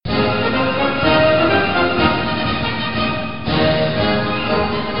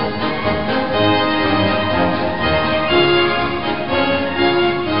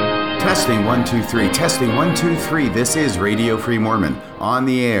Testing 1 2 3. Testing 1 2 3. This is Radio Free Mormon on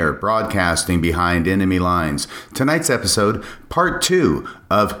the air, broadcasting behind enemy lines. Tonight's episode, part 2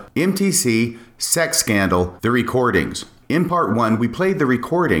 of MTC Sex Scandal: The Recordings. In part 1, we played the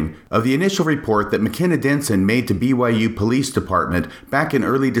recording of the initial report that McKenna Denson made to BYU Police Department back in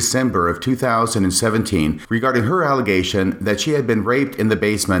early December of 2017 regarding her allegation that she had been raped in the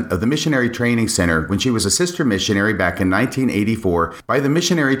basement of the Missionary Training Center when she was a sister missionary back in 1984 by the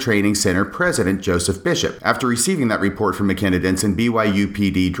Missionary Training Center President Joseph Bishop. After receiving that report from McKenna Denson, BYU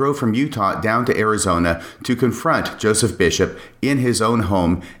PD drove from Utah down to Arizona to confront Joseph Bishop in his own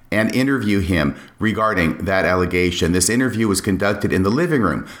home and interview him regarding that allegation. This interview was conducted in the living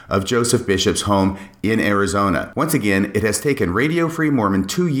room of Joseph Bishop's home in Arizona. Once again, it has taken Radio Free Mormon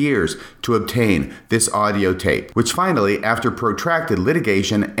 2 years to obtain this audio tape, which finally, after protracted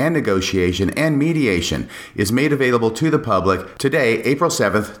litigation and negotiation and mediation, is made available to the public today, April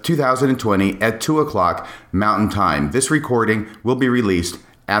 7th, 2020 at 2 o'clock Mountain Time. This recording will be released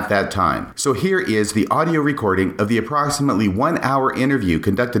at that time. So here is the audio recording of the approximately 1 hour interview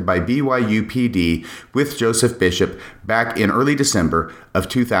conducted by BYU PD with Joseph Bishop back in early December of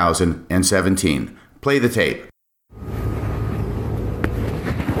 2017. Play the tape.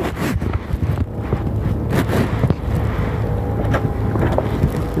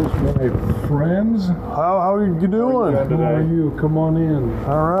 Here's my friends. How are you doing? How are you? Come on in.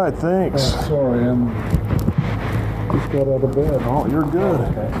 All right, thanks. Oh, sorry, just got out of bed. Oh, you're good.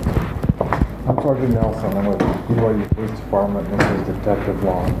 Okay. I'm Sergeant Nelson. I'm with BYU Police Department. This is Detective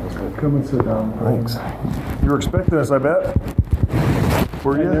Long. Come and sit down. Thanks. You were expecting us, I bet?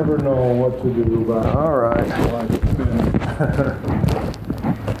 Were you? I never know what to do about it. All right.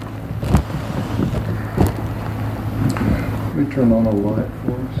 Let me turn on a light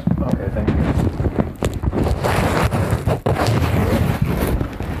for us. Okay, thank you.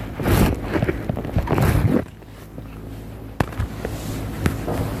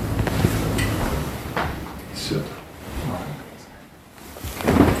 Sit.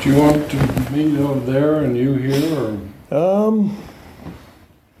 Do you want to meet over there and you here, or?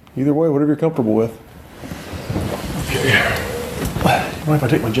 Either way, whatever you're comfortable with. Okay. You mind if I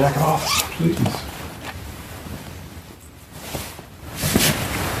take my jacket off? Please.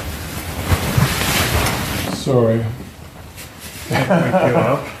 Sorry. Wake you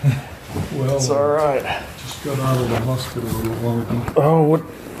up. Well, It's all right. just got out of the hospital a little while ago. Oh, what?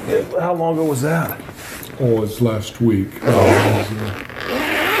 How long ago was that? Oh, it's last week.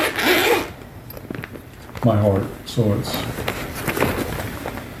 My heart, so it's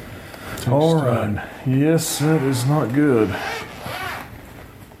All time. right. Yes, that is not good.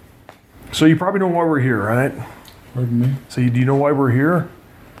 So you probably know why we're here, right? Pardon me? So do you know why we're here?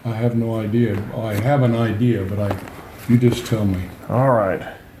 I have no idea. I have an idea, but you just tell me. All right.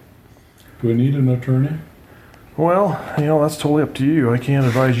 Do I need an attorney? Well, that's totally up to you. I can't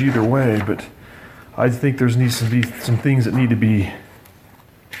advise you either way, but I think there needs to be some things that need to be,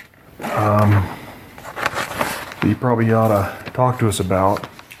 that you probably ought to talk to us about.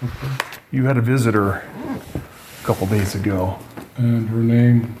 Okay. You had a visitor a couple days ago. And her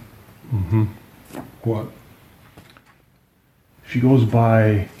name? Mm-hmm. What? She goes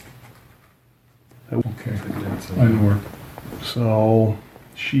by... Okay. I know her. So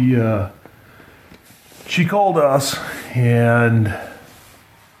she called us, and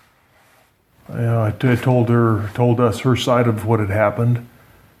I told us her side of what had happened.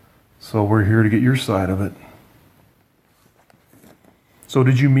 So we're here to get your side of it. So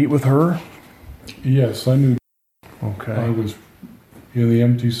did you meet with her? Yes, I knew. Okay. I was in the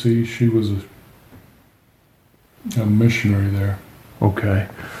MTC. She was a missionary there. Okay.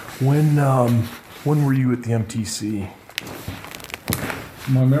 When were you at the MTC?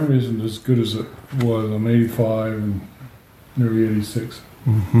 My memory isn't as good as it was. I'm 85 and nearly 86.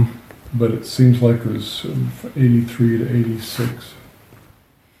 Mm-hmm. But it seems like it was 83 to 86.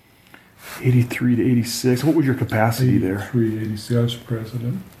 83 to 86. What was your capacity there? 83, 86. I was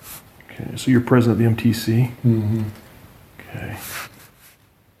president. Okay. So you're president of the MTC? Mm-hmm. Okay.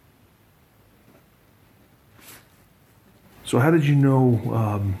 So how did you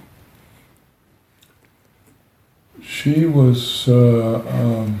know? She was.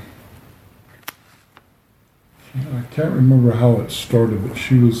 I can't remember how it started, but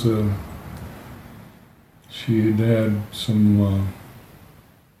she was. She had some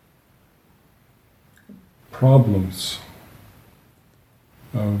problems.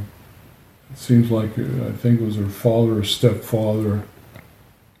 It seems like I think it was her father or stepfather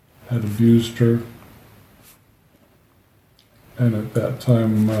had abused her. And at that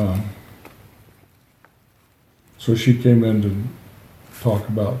time, so she came in to talk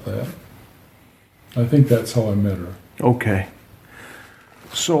about that. I think that's how I met her. Okay.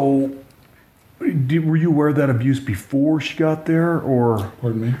 So, were you aware of that abuse before she got there, or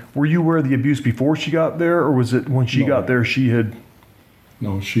Pardon me? were you aware of the abuse before she got there, or was it when she No. got there she had?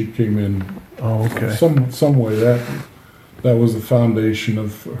 No, she came in Oh, okay. some way. That was the foundation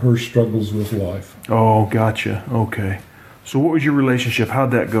of her struggles with life. Oh, gotcha. Okay. So, what was your relationship?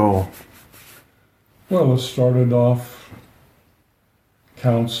 How'd that go? Well, it started off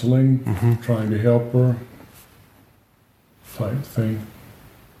counseling, trying to help her, type thing.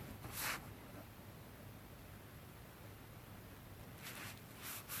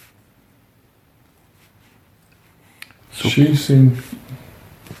 So- She seemed.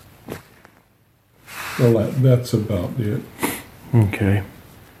 Well, that's about it. Okay.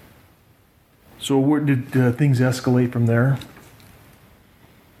 So, where did things escalate from there?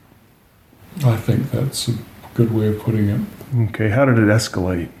 I think that's a good way of putting it. Okay. How did it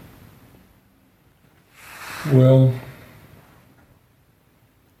escalate? Well,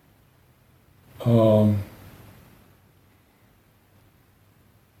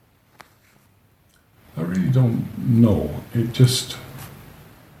 I really don't know. It just,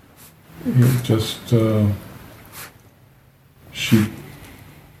 she,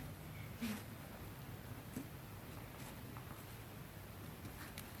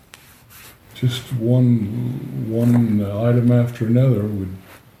 just one item after another would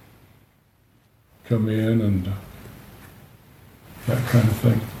come in and that kind of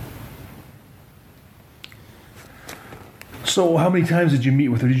thing. So, how many times did you meet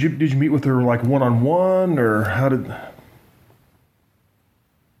with her? Did you meet with her like one-on-one, or how did?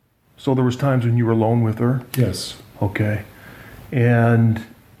 So there was times when you were alone with her. Yes. Okay, and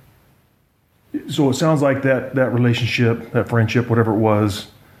so it sounds like that relationship, that friendship, whatever it was,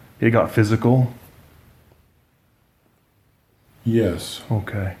 it got physical. Yes.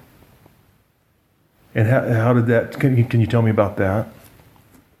 Okay. And how did that? Can you tell me about that?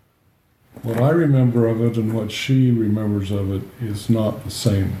 What I remember of it and what she remembers of it is not the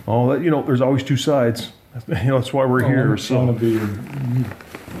same. Oh, there's always two sides. That's why we're here. I'm trying to be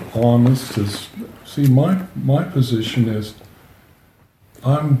honest. See, my position is,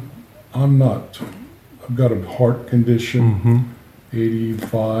 I'm not. I've got a heart condition.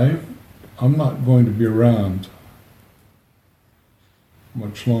 85. I'm not going to be around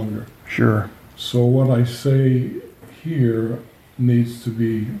much longer. Sure. So what I say here needs to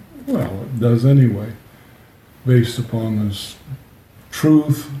be, well, it does anyway, based upon this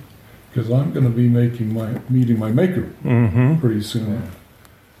truth, because I'm going to be meeting my maker pretty soon.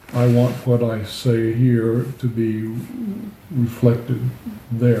 I want what I say here to be reflected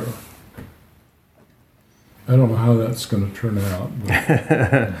there. I don't know how that's going to turn out.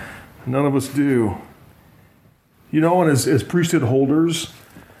 But None of us do. And as priesthood holders,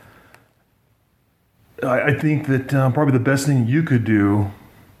 I think that probably the best thing you could do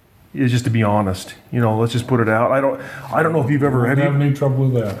is just to be honest. Let's just put it out. I don't know if you've ever have any trouble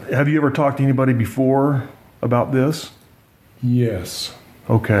with that. Have you ever talked to anybody before about this? Yes.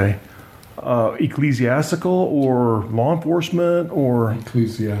 Okay. Ecclesiastical or law enforcement or?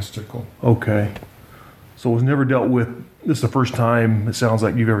 Ecclesiastical. Okay. So it was never dealt with. This is the first time it sounds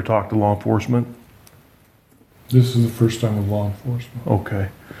like you've ever talked to law enforcement? This is the first time with law enforcement. Okay.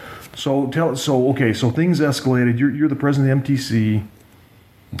 So things escalated. You're the president of the MTC.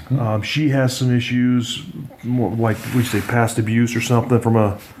 She has some issues, more like we say past abuse or something from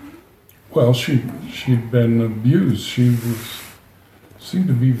a. Well, she'd been abused. She seemed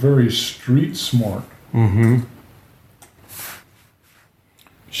to be very street smart.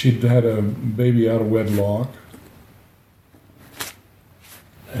 She'd had a baby out of wedlock,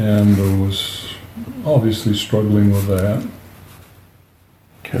 and was obviously struggling with that.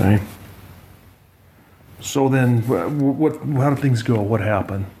 Okay. So then, how did things go? What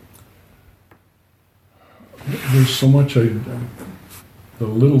happened? There's so much the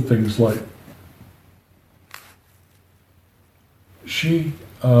little things like she.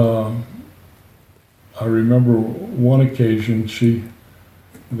 I remember one occasion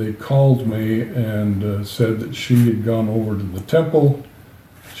they called me and said that she had gone over to the temple.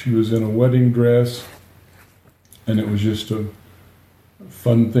 She was in a wedding dress, and it was just a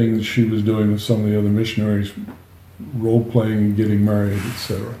fun thing that she was doing with some of the other missionaries, role-playing and getting married,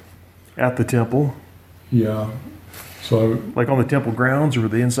 etc. At the temple? Yeah. So like on the temple grounds, or were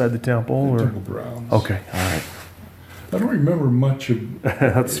they inside the temple? Or? Temple grounds. Okay, all right. I don't remember much of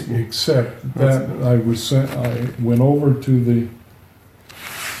except that I went over to the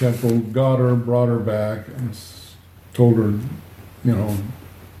temple, got her, brought her back, and told her,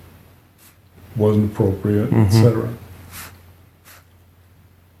 wasn't appropriate, etc.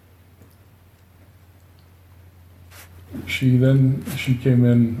 she came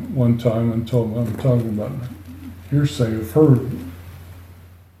in one time and told me, I'm talking about hearsay of her,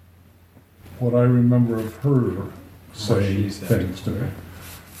 what I remember of her saying things to me.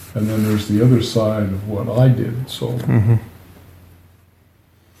 And then there's the other side of what I did. So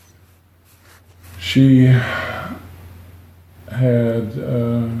she had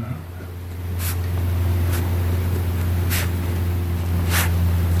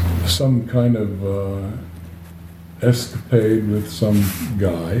some kind of escapade with some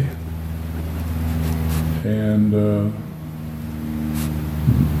guy, and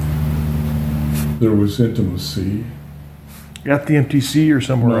there was intimacy. At the MTC or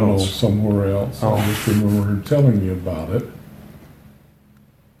somewhere else? No, somewhere else. Oh. I just remember her telling me about it.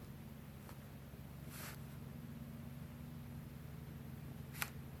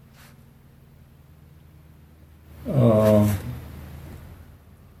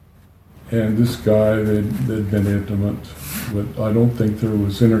 And this guy, they'd been intimate, but I don't think there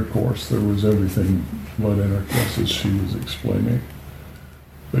was intercourse. There was everything but intercourse, as she was explaining.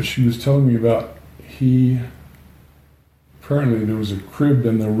 But she was telling me about apparently there was a crib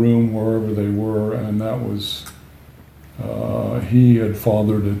in the room wherever they were, and that was, he had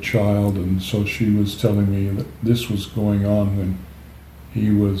fathered a child, and so she was telling me that this was going on when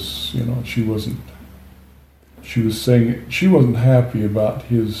he was, she was saying she wasn't happy about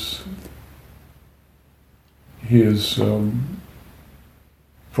his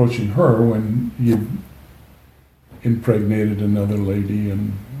approaching her when he had impregnated another lady,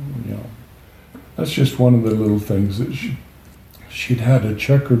 and that's just one of the little things that she'd had a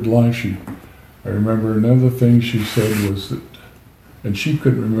checkered life. I remember another thing she said was that, and she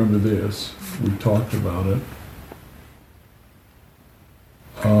couldn't remember this, we talked about it.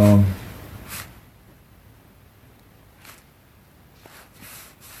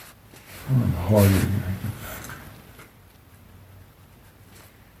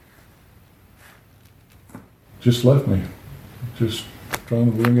 Just left me. Just trying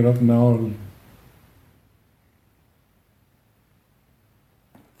to bring it up now.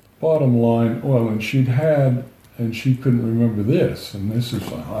 Bottom line, well, and she couldn't remember this, and this is,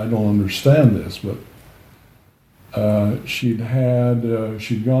 I don't understand this, but she'd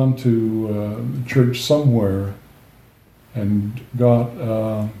gone to church somewhere and got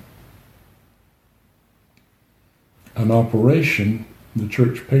an operation the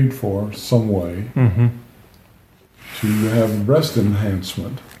church paid for some way to have breast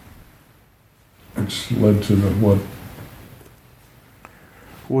enhancement, which led to what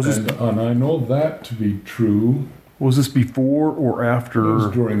was this? And I know that to be true. Was this before or after? It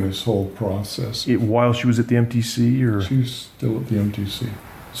was during this whole process. While she was at the MTC, or she was still at the MTC.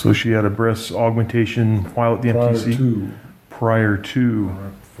 So she had a breast augmentation while at the MTC. Prior to.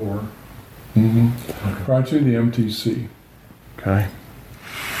 Before. Okay. Prior to the MTC. Okay.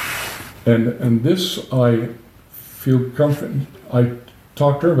 And this I feel comforted. I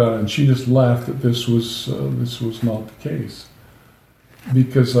talked to her about it, and she just laughed that this was not the case,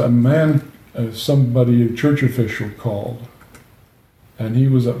 because a church official called, and he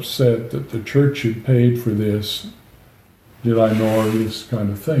was upset that the church had paid for this. Did I know her, this kind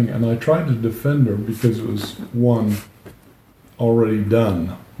of thing? And I tried to defend her because it was one already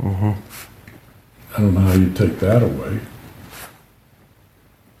done. I don't know how you take that away.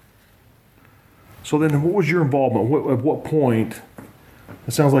 So then what was your involvement? At what point?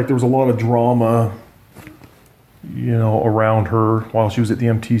 It sounds like there was a lot of drama, around her while she was at the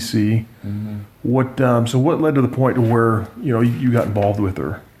MTC. So what led to the point to where, you got involved with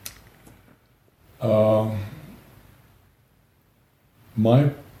her?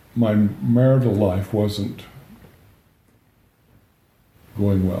 My marital life wasn't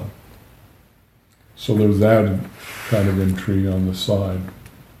going well. So there was that kind of intrigue on the side.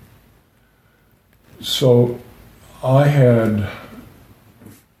 So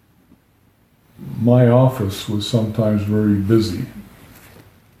my office was sometimes very busy.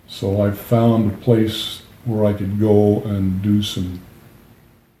 So I found a place where I could go and do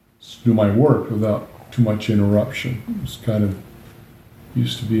my work without too much interruption. It was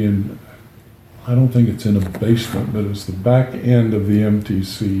used to be in, I don't think it's in a basement, but it's the back end of the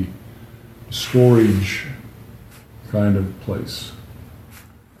MTC storage kind of place.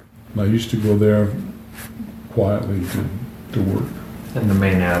 And I used to go there quietly to work. In the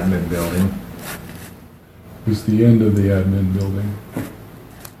main admin building. It was the end of the admin building,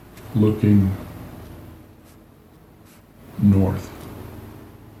 looking north.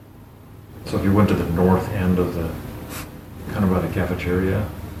 So if you went to the north end of the, kind of by the cafeteria?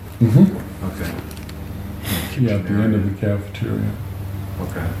 Okay. Yeah, at the end of the cafeteria.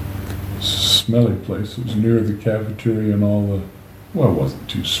 Okay. smelly place. It was near the cafeteria and all the, well, it wasn't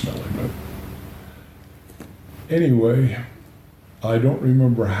too smelly, but anyway, I don't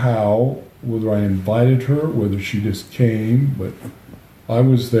remember how, whether I invited her, whether she just came, but I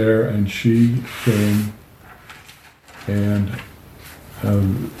was there and she came, and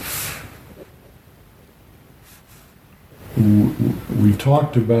we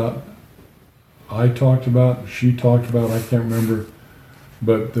talked about, I talked about, she talked about, I can't remember,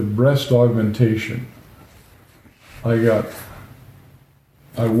 but the breast augmentation. I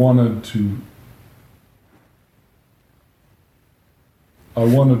wanted to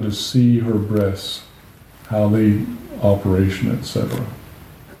see her breasts, how the operation, etc.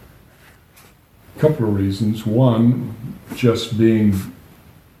 A couple of reasons. One, just being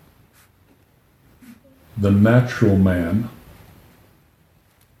the natural man.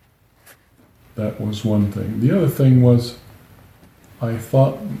 That was one thing. The other thing was, I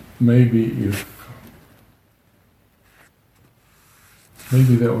thought maybe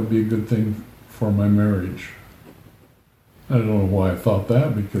that would be a good thing for my marriage. I don't know why I thought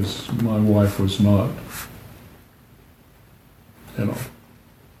that, because my wife was not,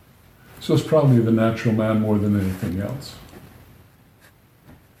 So it's probably the natural man more than anything else.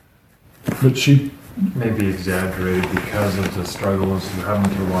 But she... Maybe exaggerated because of the struggles you have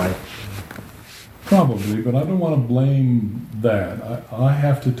in your life. Probably, but I don't want to blame that. I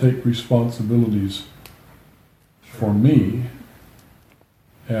have to take responsibilities for me,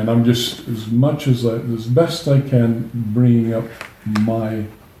 and I'm just, as best I can, bringing up my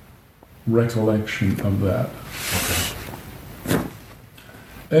recollection of that. Okay.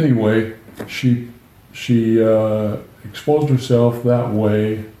 Anyway, she exposed herself that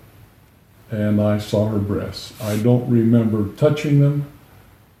way, and I saw her breasts. I don't remember touching them.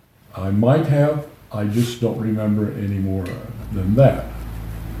 I might have. I just don't remember any more than that.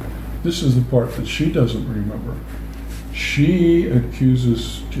 This is the part that she doesn't remember. She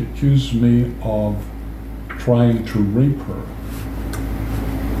accused me of trying to rape her.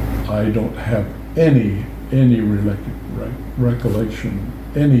 I don't have any recollection,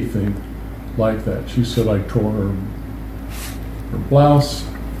 anything like that. She said I tore her blouse,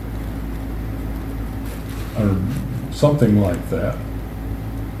 or something like that.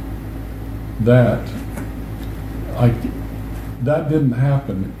 That didn't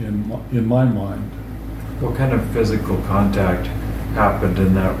happen in my mind. What kind of physical contact happened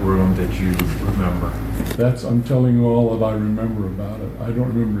in that room that you remember? I'm telling you all that I remember about it. I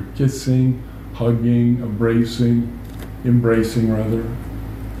don't remember kissing, hugging, embracing rather,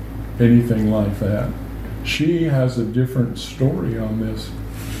 anything like that. She has a different story on this,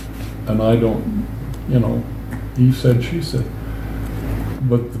 and I don't, he said, she said.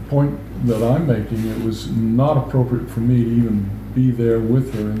 But the point that I'm making, it was not appropriate for me to even be there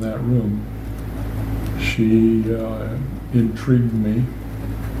with her in that room. She intrigued me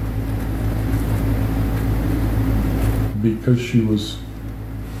because she was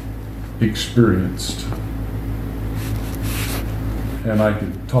experienced, and I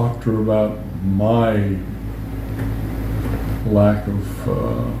could talk to her about my lack of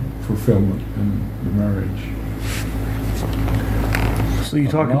fulfillment in the marriage. So you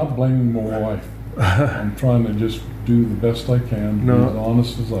talk. I'm not blaming my wife. I'm trying to just do the best I can, be as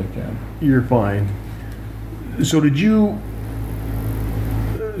honest as I can. You're fine. So you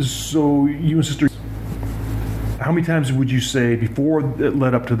and sister, how many times would you say before it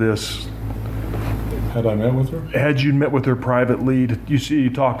led up to this? Had I met with her? Had you met with her privately? You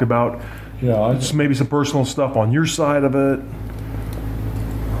talked about maybe some personal stuff on your side of it.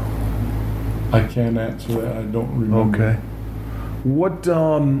 I can't answer that. I don't remember. Okay.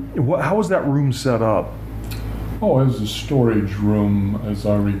 How was that room set up? Oh, it was a storage room, as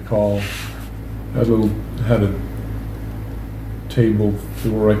I recall. Had a table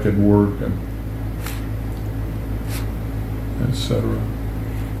where I could work, and etc.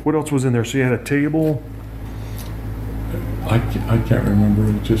 What else was in there? So you had a table? I can't remember.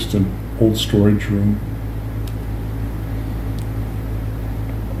 It's just an old storage room.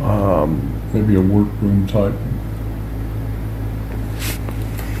 Maybe a workroom type.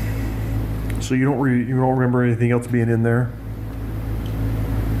 So you don't remember anything else being in there?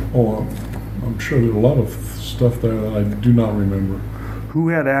 Oh, I'm sure there's a lot of stuff there that I do not remember. Who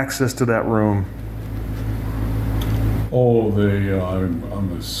had access to that room? Oh,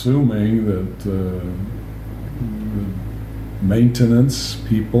 I'm assuming that the maintenance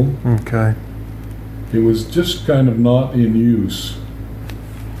people. Okay. It was just kind of not in use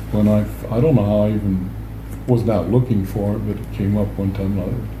when I don't know how I even was not looking for it, but it came up one time.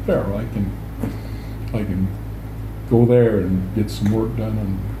 There, I can go there and get some work done.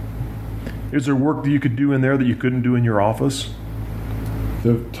 And Is there work that you could do in there that you couldn't do in your office?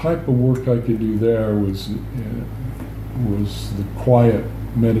 The type of work I could do there was the quiet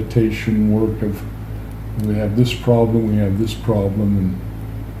meditation work of, we have this problem, and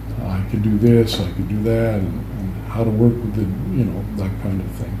I could do this, I could do that, and how to work with the, that kind of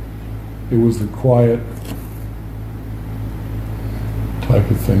thing. It was the quiet type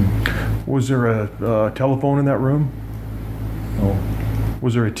of thing. Was there a telephone in that room? No,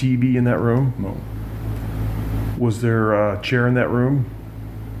 Was there a TV in that room? no. Was there a chair in that room?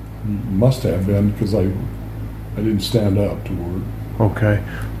 Must have been, because I didn't stand up to work. Okay.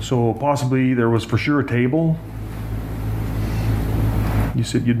 So possibly there was for sure a table? You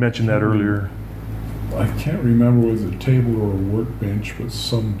said you'd mentioned that earlier. I can't remember whether it was a table or a workbench, but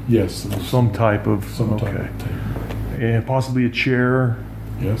yes, there was Some type of, some type okay. of table. And possibly a chair.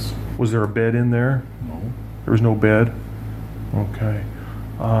 Yes, Was there a bed in there? no. There was no bed? Okay.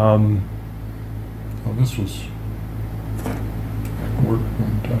 Well, this was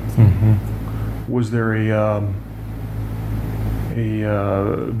workroom type thing. Was there a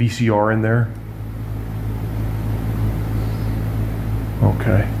VCR in there?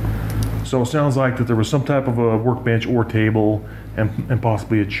 Okay. So it sounds like that there was some type of a workbench or table and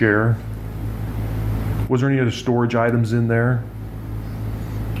possibly a chair. Was there any other storage items in there?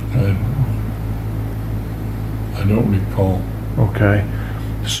 I don't recall. Okay.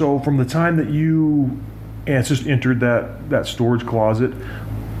 So from the time that you entered that storage closet,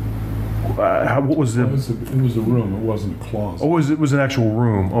 what was It the? was a room, it wasn't a closet. Oh, it was an actual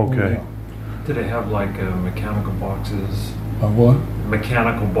room. Okay. Oh, Did it have like mechanical boxes, yeah. What?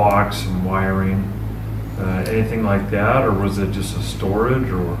 mechanical box and wiring, anything like that, or was it just a storage,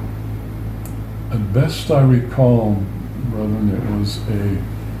 or? At best I recall, brethren, it was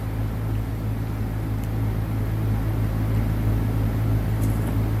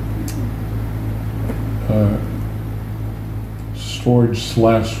storage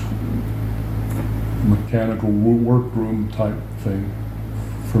slash mechanical workroom type thing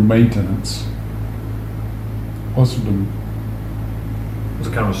for maintenance. Wasn't a, Was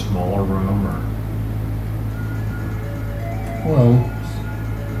it kind of a smaller room, or? well,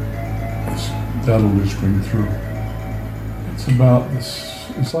 that'll just ring through. It's about this,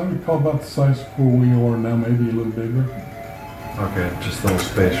 as I recall, about the size of where we are now, maybe a little bigger. Okay, just a little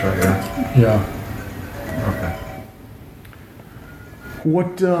space right here. Yeah, Okay.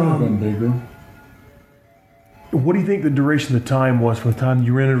 What could have been bigger. What do you think the duration of the time was from the time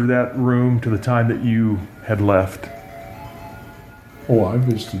you entered that room to the time that you had left? Oh, I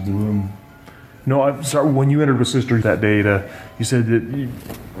visited the room. No, I'm sorry. When you entered with Sister that day, you said that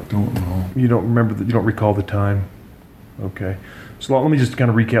Don't know. you don't remember that you don't recall the time. Okay, so let me just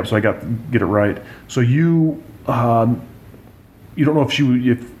kind of recap so I get it right. So you don't know if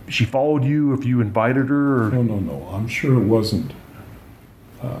she followed you, if you invited her, or No. I'm sure it wasn't.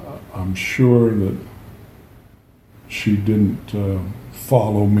 I'm sure that she didn't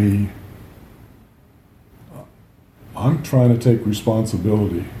follow me. I'm trying to take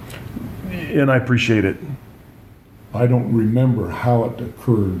responsibility. and I appreciate it. I don't remember how it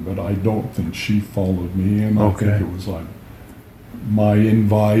occurred, but I don't think she followed me, and I Okay. think it was like my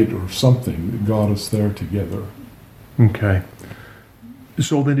invite or something that got us there together. Okay.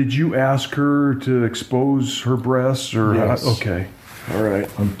 So then, did you ask her to expose her breasts, or Yes. okay, all right,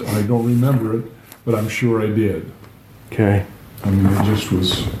 I don't remember it, but I'm sure I did. okay. I mean, it just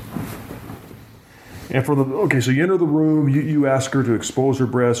was. And so you enter the room, you ask her to expose her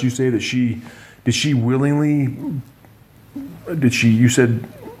breasts. You say that did she willingly? You said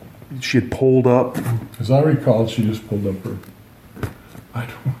she had pulled up. As I recall, she just pulled up her. I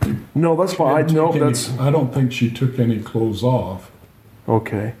don't think. No, that's fine. I don't think she took any clothes off.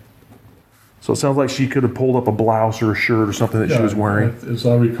 Okay. So it sounds like she could have pulled up a blouse or a shirt or something that she was wearing. As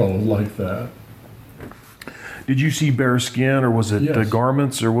I recall, like that. Did you see bare skin, or was it Yes.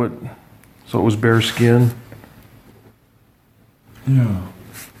 garments, or what? So it was bare skin. Yeah.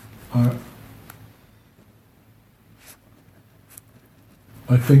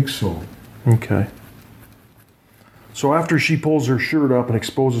 I think so. Okay. So after she pulls her shirt up and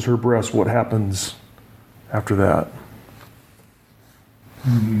exposes her breasts, what happens after that?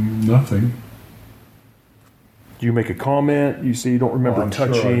 Nothing. Do you make a comment? You say you don't remember I'm sure I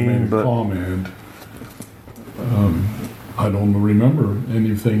touching, made a but comment. I don't remember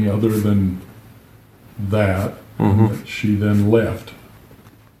anything other than that, and that she then left.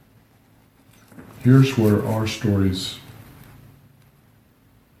 Here's where our stories.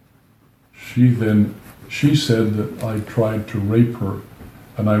 She said that I tried to rape her,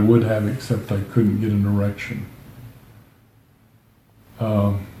 and I would have, except I couldn't get an erection.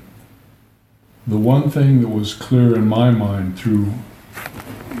 The one thing that was clear in my mind through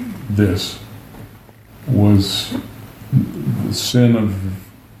this was the sin of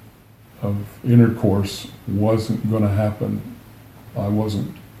intercourse wasn't going to happen. I was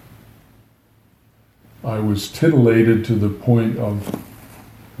titillated to the point of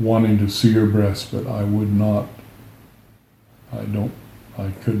wanting to see her breasts, but I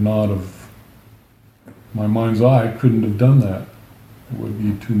could not have, my mind's eye couldn't have done that. It would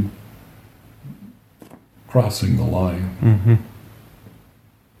be too crossing the line. Mm-hmm.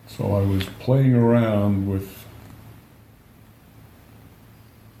 So I was playing around with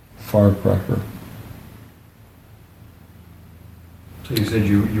firecracker. So you said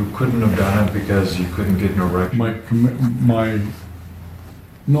you couldn't have done it because you couldn't get an erection?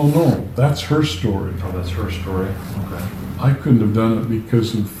 No, that's her story. Oh, that's her story? Okay. I couldn't have done it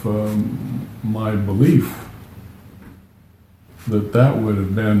because of my belief that would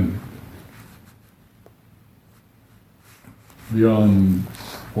have been beyond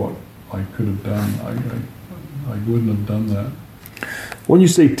what I could have done. I wouldn't have done that. When you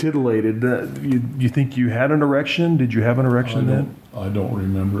say titillated, you think you had an erection? Did you have an erection then? I don't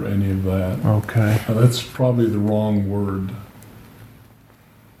remember any of that. Okay. That's probably the wrong word.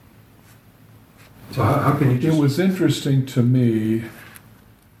 So how can you It was interesting to me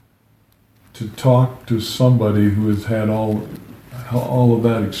to talk to somebody who has had all of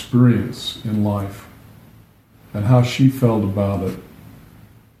that experience in life and how she felt about it.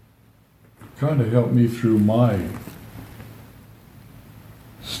 Kind of helped me through my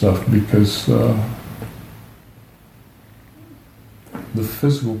stuff because the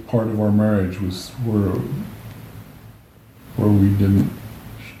physical part of our marriage was where we didn't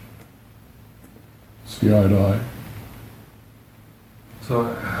see eye to eye.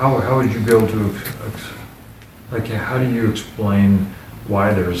 So how would you be able to, how do you explain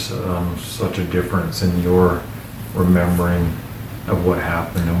why there's such a difference in your remembering of what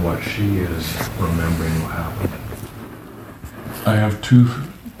happened and what she is remembering what happened? I have two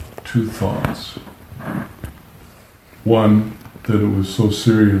thoughts. One, that it was so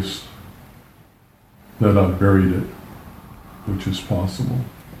serious that I buried it, which is possible.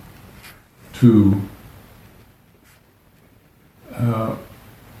 Two,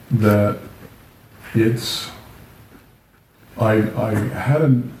 that it's my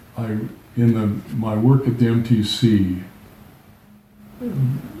work at the MTC,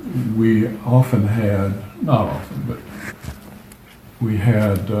 we often had, not often, but we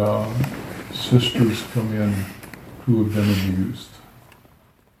had sisters come in who have been abused.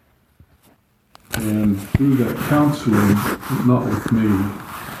 And through that counseling, not with me,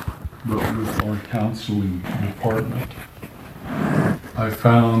 but with our counseling department, I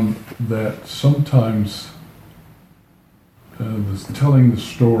found that sometimes telling the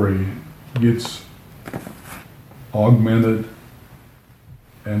story gets augmented,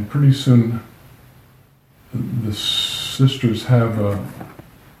 and pretty soon the sisters have a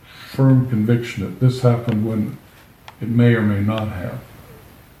firm conviction that this happened when it may or may not have.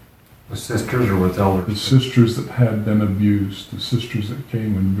 With sisters or with elders? The sisters that had been abused, the sisters that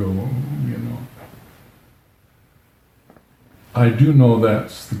came and go, I do know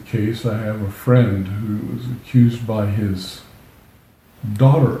that's the case. I have a friend who was accused by his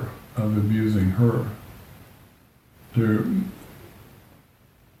daughter of abusing her.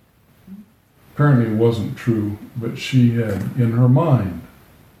 Apparently it wasn't true, but she had, in her mind,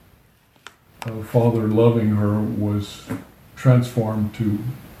 a father loving her was transformed to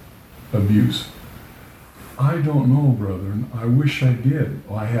abuse. I don't know, brethren. I wish I did.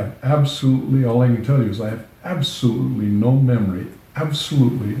 I have absolutely, all I can tell you is I have absolutely no memory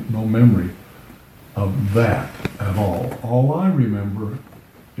of that at all. All I remember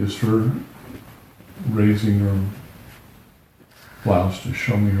is her raising her blouse to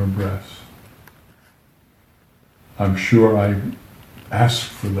show me her breasts. I'm sure I asked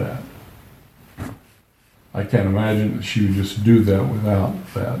for that. I can't imagine that she would just do that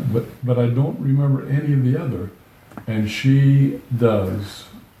without that, but I don't remember any of the other, and she does,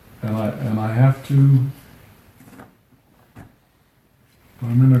 and I have to.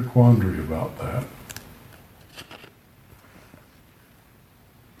 I'm in a quandary about that.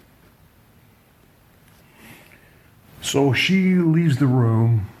 So she leaves the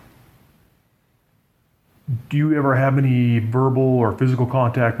room. Do you ever have any verbal or physical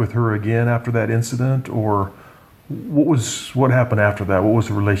contact with her again after that incident, or what happened after that? What was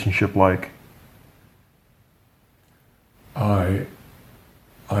the relationship like? I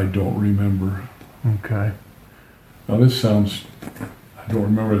don't remember. Okay. Now this sounds, I don't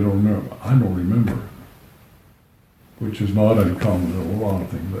remember. I don't remember. which is not uncommon in a lot of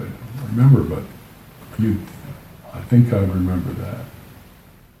things I remember, but I think I remember that.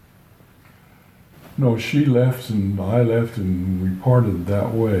 No, she left and I left and we parted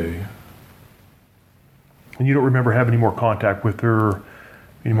that way. And you don't remember having any more contact with her,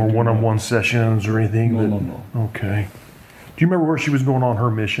 any more one-on-one sessions or anything? No. Okay. Do you remember where she was going on her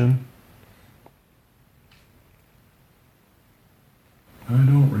mission? I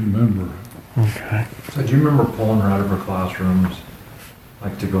don't remember. Okay. So do you remember pulling her out of her classrooms,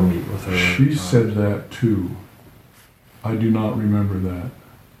 like to go meet with her? She said that too. I do not remember that.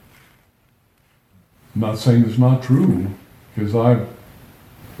 I'm not saying it's not true, because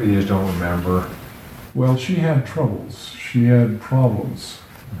But you just don't remember. well, she had troubles. She had problems.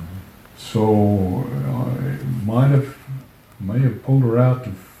 So I may have pulled her out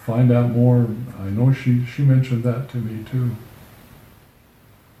to find out more. I know she mentioned that to me too.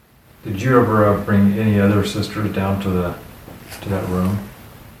 Did you ever bring any other sisters down to that room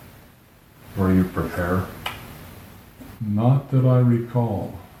where you prepare? Not that I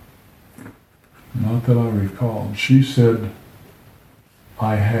recall. Not that I recall. She said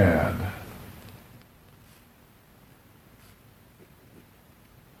I had.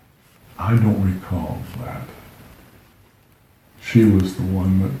 I don't recall that. She was the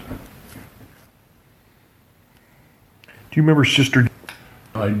one that... Do you remember Sister?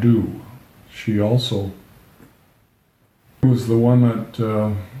 I do. She also was the one that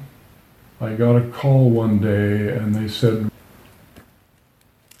I got a call one day and they said,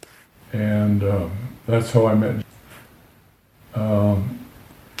 and that's how I met. I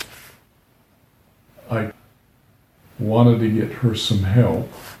wanted to get her some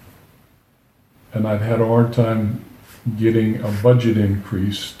help, and I'd had a hard time getting a budget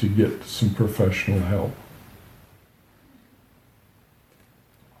increase to get some professional help.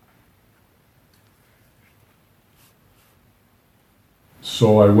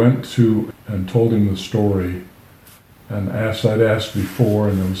 So I went to and told him the story and I'd asked before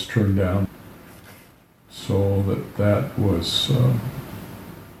and it was turned down. So that was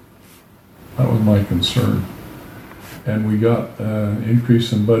my concern. And we got an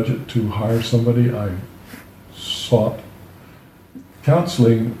increase in budget to hire somebody. I sought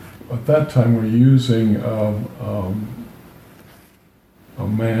counseling. At that time we're using a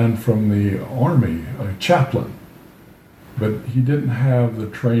man from the Army, a chaplain. But he didn't have the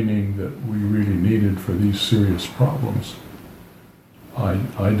training that we really needed for these serious problems. I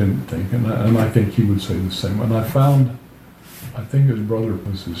didn't think, and I think he would say the same. And I think his brother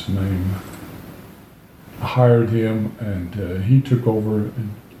was his name, hired him, and he took over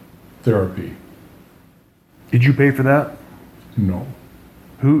therapy. Did you pay for that? No,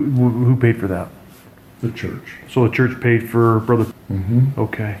 Who paid for that? the church. So the church paid for Brother. Mm-hmm.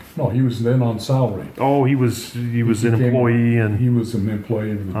 Okay. No, he was then on salary. Oh, he was an employee and. He was an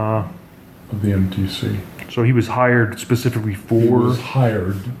employee of the MTC. So he was hired specifically for. He was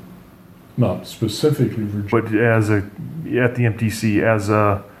hired, not specifically for. But at the MTC as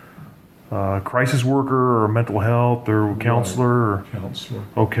a crisis worker or mental health or counselor or. Counselor.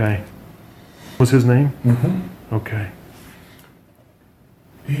 Okay. What's his name? Mm-hmm. Okay.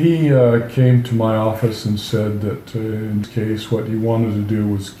 He came to my office and said that in this case what he wanted to do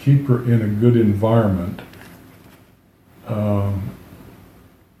was keep her in a good environment.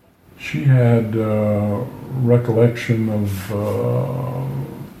 She had recollection of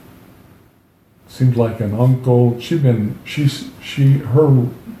seemed like an uncle. Her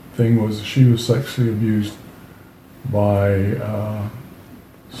thing was she was sexually abused by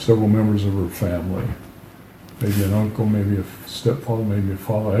several members of her family. Maybe an uncle, maybe a stepfather, maybe a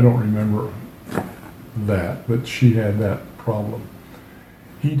father. I don't remember that, but she had that problem.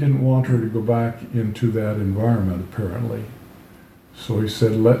 He didn't want her to go back into that environment, apparently. So he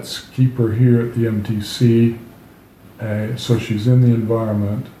said, let's keep her here at the MTC, so she's in the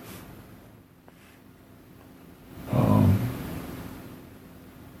environment.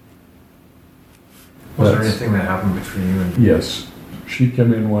 Was there anything that happened between you and... Yes. She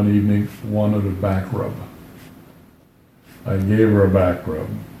came in one evening, wanted a back rub. I gave her a back rub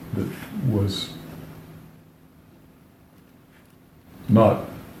that was not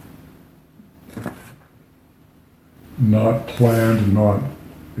planned,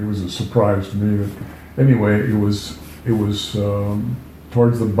 it was a surprise to me. But anyway, it was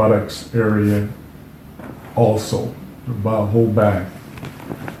towards the buttocks area also, about whole back.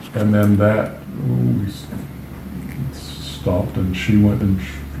 And then that, we stopped and she went and I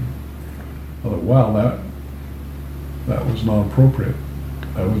thought, wow, that was not appropriate.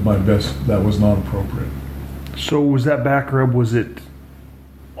 That was not appropriate. So was that back rub, was it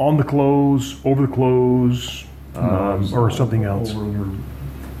on the clothes, over the clothes, No, it was or something else? Over her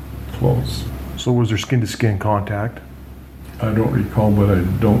clothes. So was there skin-to-skin contact? I don't recall, but I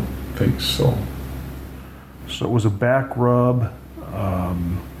don't think so. So it was a back rub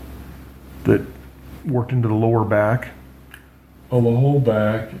that worked into the lower back. Oh, the whole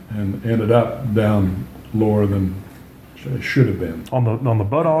back, and ended up down lower than it should have been. On the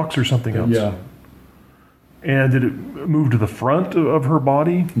buttocks or something else? Yeah, And did it move to the front of her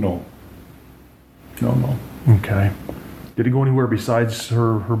body? no. Okay. Did it go anywhere besides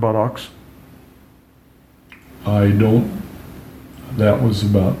her buttocks? I don't, that was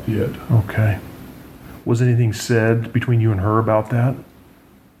about it. Okay. Was anything said between you and her about that?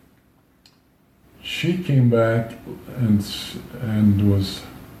 She came back and was,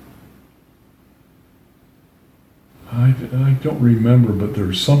 I don't remember, but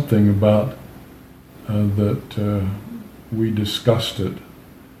there's something about that we discussed it.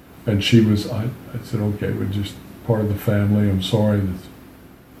 And she was, I said, okay, we're just part of the family. I'm sorry.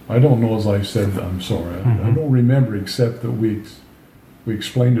 I don't know as I said, I'm sorry. I don't remember except that we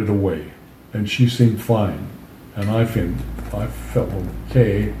explained it away. And she seemed fine. And I felt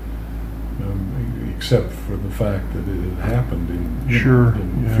okay, except for the fact that it had happened. And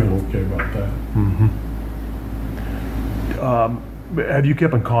didn't feel okay about that. Mm-hmm. Have you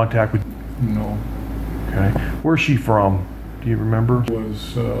kept in contact with? No. Okay. Where's she from? Do you remember? It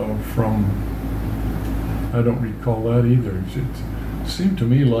was from, I don't recall that either. It seemed to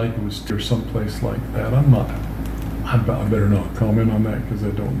me like it was someplace like that. I better not comment on that because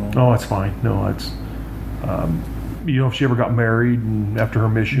I don't know. Oh, it's fine. No, it's. You know if she ever got married after her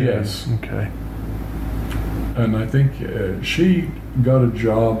mission? Yes. Okay. And I think she got a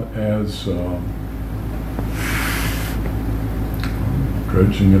job as,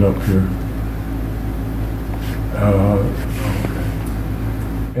 dredging it up here.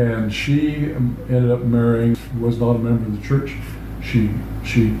 And she ended up marrying, was not a member of the church. She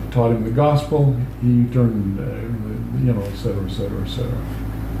taught him the gospel. He turned, et cetera, et cetera, et cetera.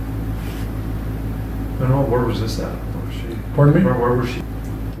 No, where was this at? Where was she? Pardon me? Where was she?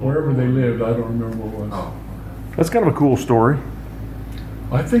 Wherever they lived, I don't remember what it was. Oh. That's kind of a cool story.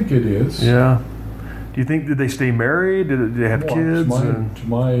 I think it is. Yeah. Do you think, did they stay married? Did they have Well, kids?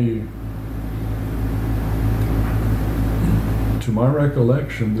 To my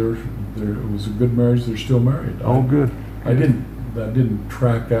recollection, there was a good marriage. They're still married. Oh, good. That didn't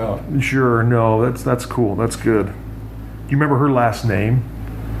track out. Sure. No, that's cool. That's good. Do you remember her last name?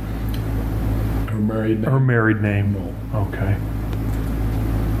 Her married name. Her married name? No. Okay.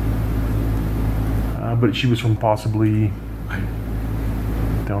 But she was from possibly, I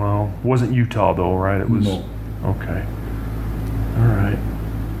don't know. Wasn't Utah though, right? It was. No. Okay. All right.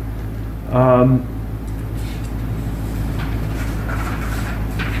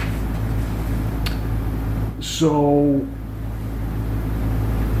 So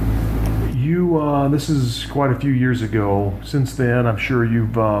you, this is quite a few years ago. Since then, I'm sure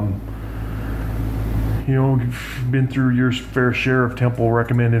you've, you've been through your fair share of temple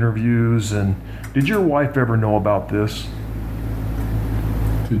recommend interviews. And did your wife ever know about this?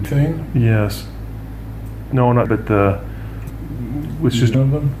 Did thing? Yes. No, not, but it's just None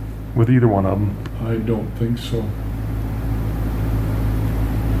of them? with either one of them. I don't think so.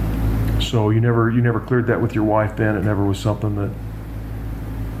 So you never cleared that with your wife then? It never was something that,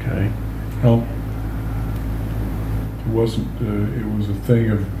 okay. No. It wasn't. It was a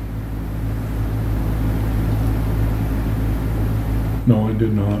thing of. No, I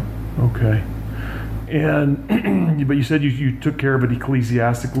did not. Okay. And, but you said you took care of it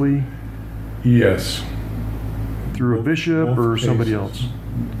ecclesiastically Yes. through a bishop Both or somebody cases. else?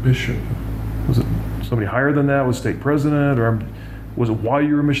 Bishop. Was it somebody higher than that? Was state president, or was it while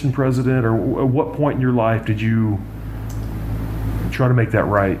you were mission president, or at what point in your life did you try to make that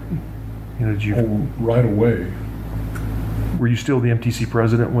right? Did you? Oh, right away. Were you still the MTC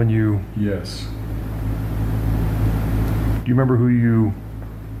president when you? Yes. Do you remember who you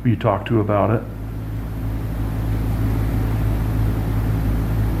talked to about it?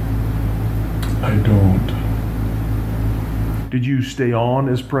 I don't. Did you stay on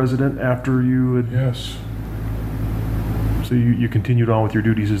as president after you had? Yes. So you continued on with your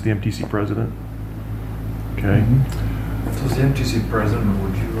duties as the MTC president? Okay. Mhm. So as the MTC president,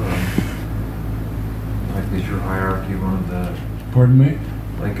 would you, is your hierarchy one of the, Pardon me?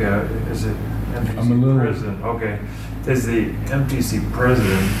 is it MTC I'm a little- president? Okay. As the MTC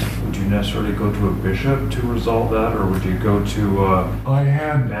president, would you necessarily go to a bishop to resolve that, or would you go to, I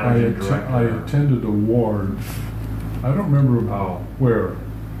Managing director. attended a ward. I don't remember where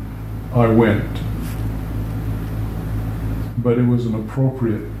I went, but it was an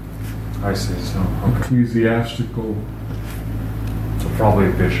appropriate I see, so, okay. ecclesiastical, So probably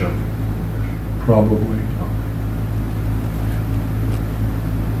a bishop. probably.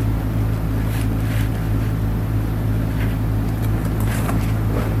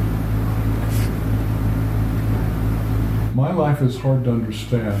 My life is hard to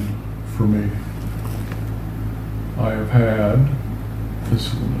understand for me. I have had, this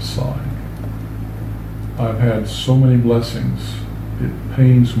is an aside, I've had so many blessings, it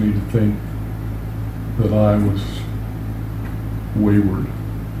pains me to think that I was wayward.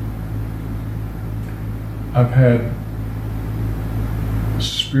 I've had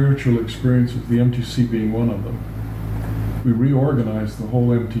spiritual experiences, the MTC being one of them. We reorganized the whole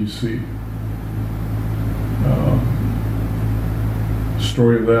MTC.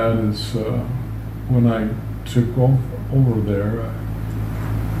 Story of that is when I took over there,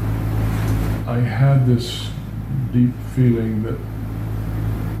 I had this deep feeling that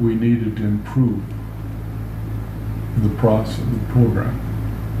we needed to improve the process, the program.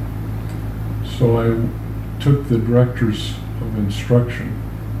 So I took the directors of instruction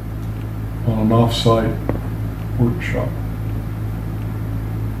on an off-site workshop,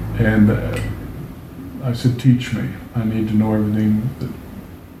 and I said, teach me. I need to know everything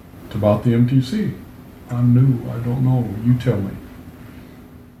about the MTC. I'm new, I don't know, you tell me.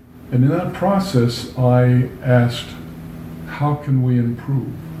 And in that process, I asked, how can we improve?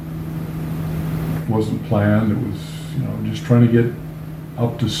 It wasn't planned, it was, just trying to get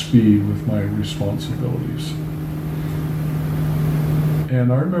up to speed with my responsibilities.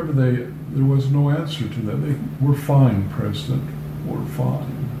 And I remember there was no answer to that. We're fine, President, we're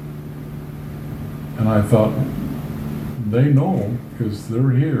fine. And I thought, they know, because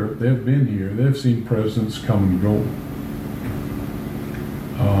they're here, they've been here, they've seen presidents come and go.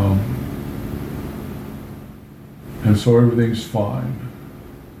 And so everything's fine.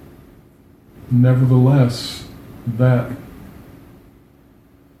 Nevertheless, that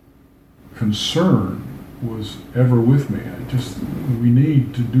concern was ever with me. We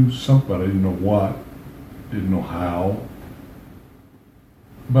need to do something. I didn't know what, didn't know how.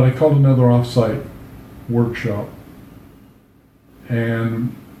 But I called another off-site workshop,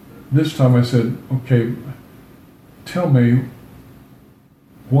 and this time I said, okay, tell me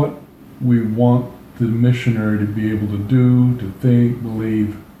what we want the missionary to be able to do, to think,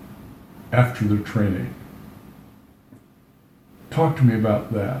 believe after their training. Talk to me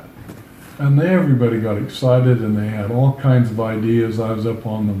about that. And everybody got excited, and they had all kinds of ideas. I was up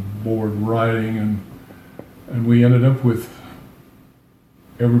on the board writing, and we ended up with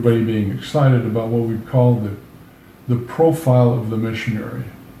everybody being excited about what we call the profile of the missionary,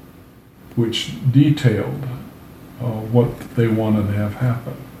 which detailed what they wanted to have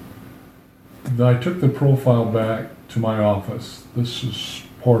happen. I took the profile back to my office. This is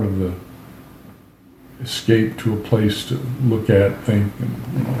part of the escape to a place to look at, think,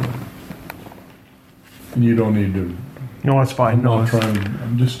 and you don't need to. No, that's fine.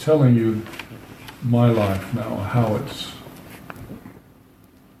 I'm just telling you my life now, how it's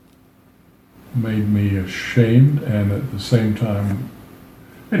made me ashamed, and at the same time,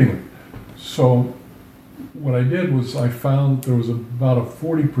 anyway, so what I did was I found there was about a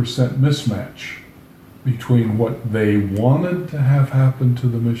 40% mismatch between what they wanted to have happen to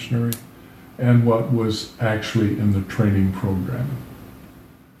the missionary and what was actually in the training program.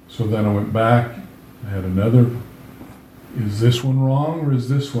 So then I went back, I had another, is this one wrong or is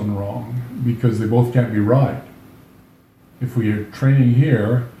this one wrong? Because they both can't be right. If we are training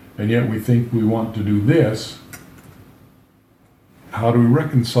here and yet we think we want to do this, how do we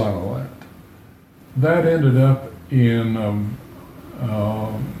reconcile that? That ended up in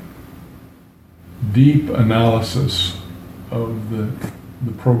deep analysis of the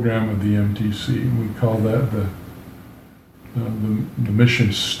program of the MTC. We call that the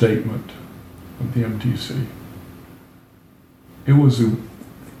mission statement of the MTC. It was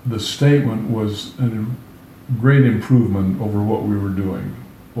the statement was a great improvement over what we were doing,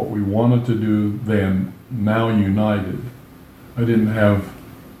 what we wanted to do then, now united. I didn't have,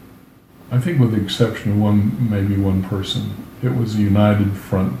 I think with the exception of maybe one person, it was a united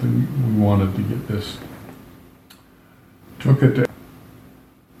front that we wanted to get this. Took it to,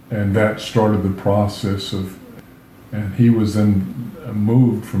 and that started the process of, and he was then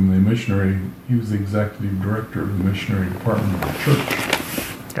moved from the missionary, he was the executive director of the missionary department of the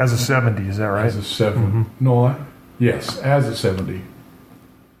church. As a 70, is that right? As a 7. No, yes, as a 70.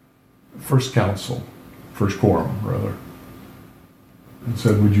 First council, first quorum, rather. And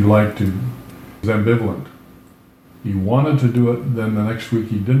said, would you like to, he was ambivalent. He wanted to do it, then the next week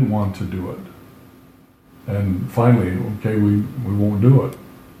he didn't want to do it. And finally, okay, we won't do it.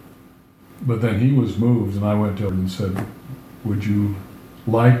 But then he was moved, and I went to him and said, would you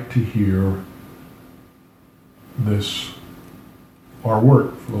like to hear our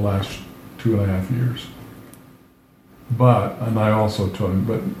work for the last 2.5 years? And I also told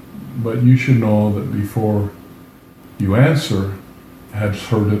him, but you should know that before you answer, had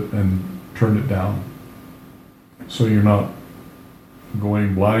heard it and turned it down. So you're not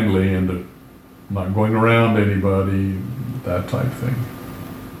going blindly into, not going around anybody, that type thing.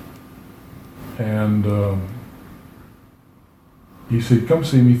 And he said, come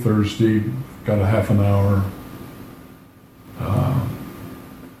see me Thursday, got a half an hour.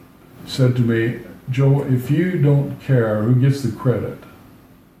 Said to me, Joe, if you don't care who gets the credit,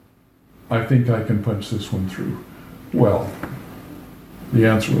 I think I can punch this one through. Well, the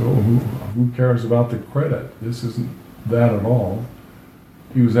answer was, who cares about the credit? This isn't that at all.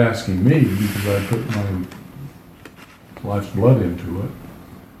 He was asking me because I put my life's blood into it.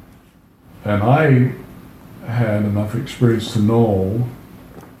 And I had enough experience to know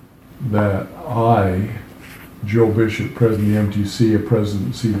that Joe Bishop, president of the MTC, a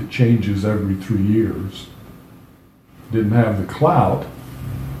presidency that changes every 3 years, didn't have the clout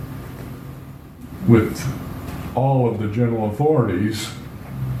with all of the general authorities,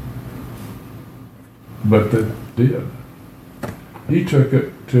 but that did. He took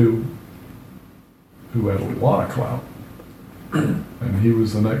it to who had a lot of clout, and he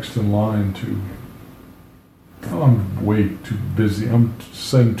was the next in line to, I'm way too busy. I'm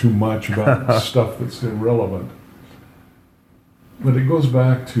saying too much about stuff that's irrelevant. But it goes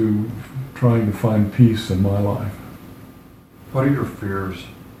back to trying to find peace in my life. What are your fears?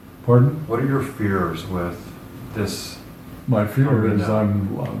 Pardon? What are your fears with this? My fear is I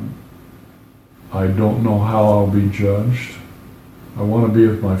don't know how I'll be judged. I want to be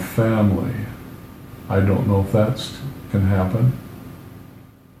with my family. I don't know if that can happen.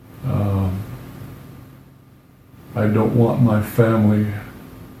 I don't want my family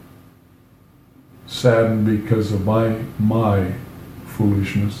saddened because of my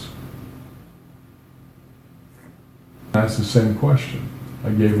foolishness. That's the same question. I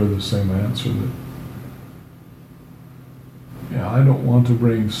gave her the same answer that, I don't want to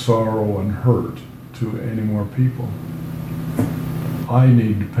bring sorrow and hurt to any more people. I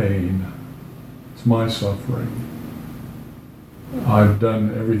need pain. It's my suffering. I've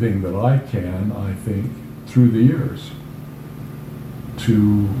done everything that I can, I think, through the years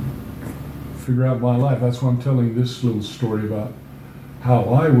to figure out my life. That's why I'm telling this little story about how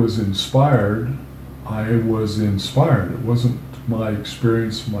I was inspired. I was inspired. It wasn't my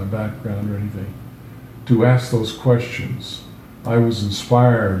experience, my background or anything, to ask those questions. I was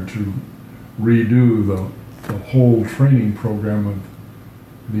inspired to redo the whole training program of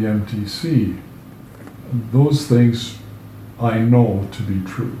the MTC. Those things I know to be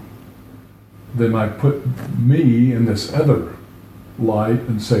true. Then I put me in this other light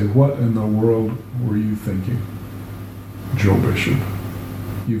and say, what in the world were you thinking, Joe Bishop?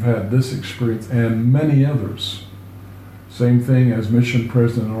 You've had this experience and many others. Same thing as mission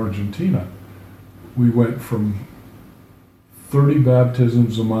president in Argentina. We went from 30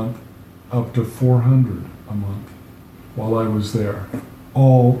 baptisms a month up to 400 a month while I was there,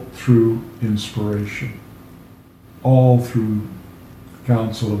 all through inspiration, all through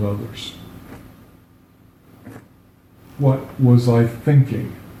counsel of others. What was I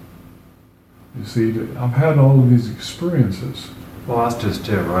thinking? You see, I've had all of these experiences. Well, that's just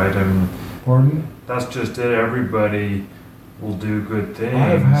it, right? I mean, pardon? That's just it. Everybody will do good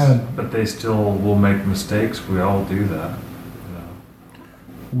things, but they still will make mistakes. We all do that.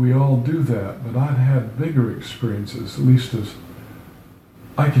 We all do that, but I'd had bigger experiences, at least as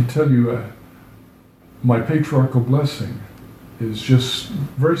I can tell you, my patriarchal blessing is just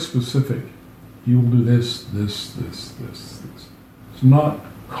very specific. You will do this, this, this, this, this. It's not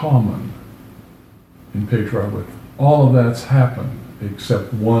common in patriarchal. All of that's happened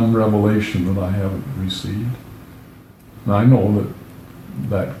except one revelation that I haven't received. And I know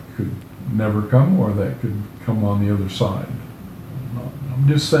that could never come, or that could come on the other side. I'm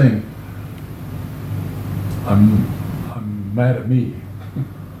just saying, I'm mad at me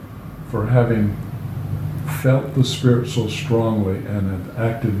for having felt the Spirit so strongly and have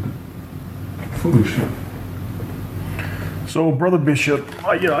acted foolishly. So, Brother Bishop,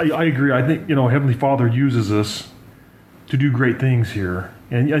 I agree. I think, Heavenly Father uses us to do great things here.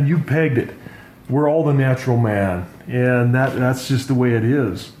 And you pegged it. We're all the natural man. And that's just the way it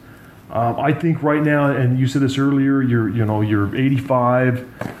is. I think right now, and you said this earlier, you're 85.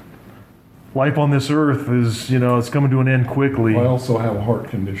 Life on this earth is, it's coming to an end quickly. I also have a heart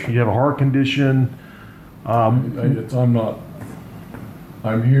condition. You have a heart condition. I'm not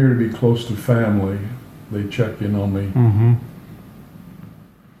I'm here to be close to family. They check in on me. Mm-hmm.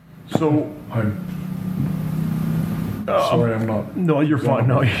 So I'm sorry, I'm not. no, you're fine.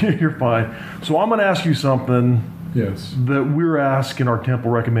 No, you're fine. So I'm going to ask you something Yes. that we're asked in our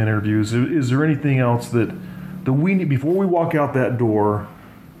Temple Recommend interviews. Is there anything else that we need before we walk out that door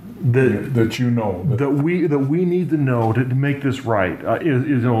That you know. that we need to know to make this right?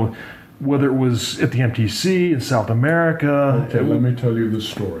 Whether it was at the MTC in South America. Okay, let me tell you the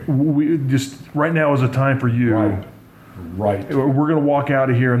story. We just right now is a time for you. Right. We're going to walk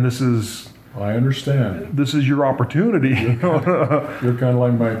out of here, and this is I understand. your opportunity. You're kind of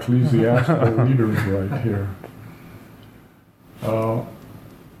like my ecclesiastical leaders right here.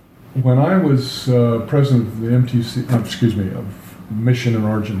 When I was president of the MTC, of mission in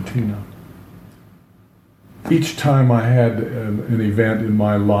Argentina, each time I had an event in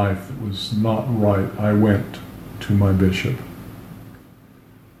my life that was not right, I went to my bishop.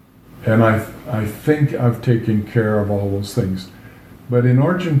 And I think I've taken care of all those things. But in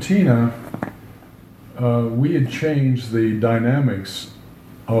Argentina, we had changed the dynamics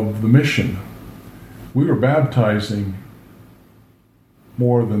of the mission. We were baptizing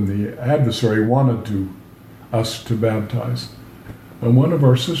more than the adversary wanted us to baptize. And one of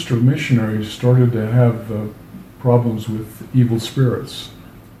our sister missionaries started to have problems with evil spirits.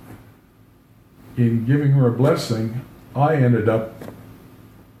 In giving her a blessing, I ended up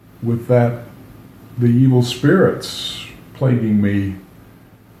with the evil spirits plaguing me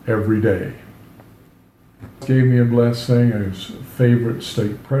every day. Gave me a blessing. His favorite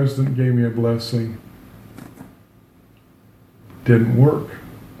stake president gave me a blessing. Didn't work.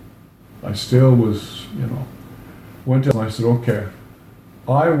 I still was, went to him. I said, okay,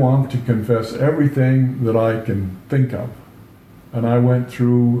 I want to confess everything that I can think of. And I went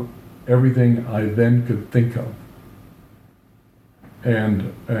through everything I then could think of.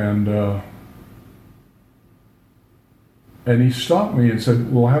 And he stopped me and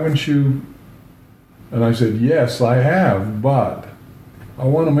said, well, haven't you? And I said, yes, I have, but I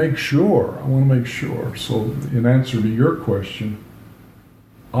want to make sure. So in answer to your question,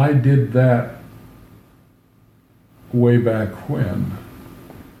 I did that way back when.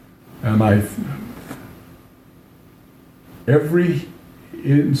 And every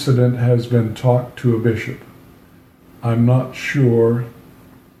incident has been talked to a bishop. I'm not sure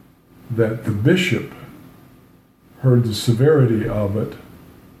that the bishop heard the severity of it,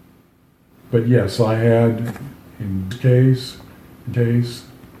 but yes, I had in this case,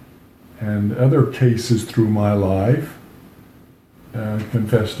 and other cases through my life,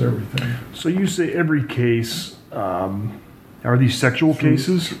 confessed everything. So you say every case, are these sexual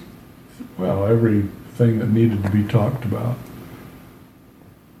cases? Well, everything that needed to be talked about.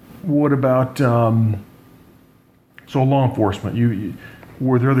 What about, so law enforcement,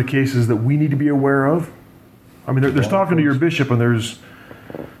 were there other cases that we need to be aware of? I mean, there's talking to your bishop, and there's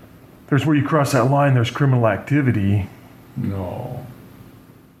where you cross that line, there's criminal activity. No.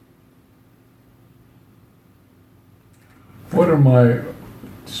 What are my,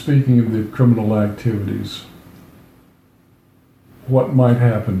 speaking of the criminal activities, what might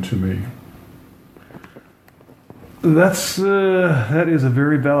happen to me? That is a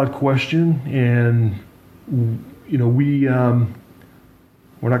very valid question, and we're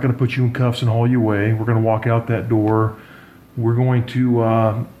not going to put you in cuffs and haul you away. We're going to walk out that door. We're going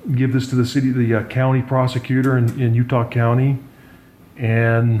to give this to the county prosecutor in Utah County,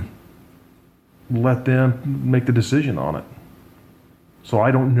 and let them make the decision on it. So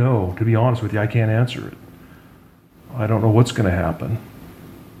I don't know, to be honest with you, I can't answer it. I don't know what's going to happen.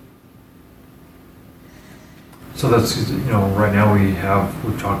 So that's, right now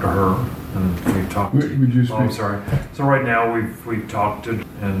we've talked to her, and we've talked to... Would you speak? Oh, I'm sorry. So right now we've talked to,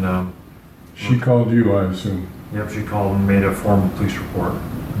 and... she called you, I assume. Yep, she called and made a formal police report,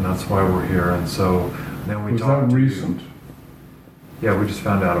 and that's why we're here, and so then we Was talked that to you. recent? Yeah, we just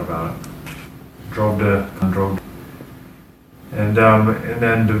found out about it. Drove. And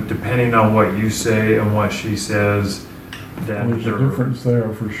then depending on what you say and what she says, then There's a difference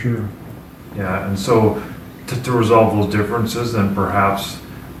there for sure. Yeah, and so to resolve those differences, then perhaps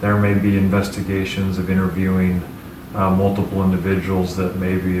there may be investigations of interviewing multiple individuals that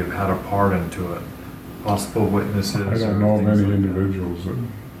maybe have had a part into it, possible witnesses. I don't know of any individuals that...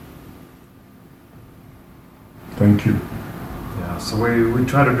 Thank you. Yeah, so we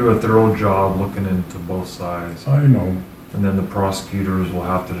try to do a thorough job looking into both sides. I know. And then the prosecutors will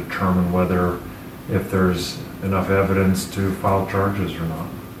have to determine whether, if there's enough evidence to file charges or not.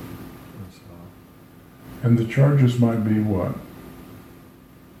 And the charges might be what?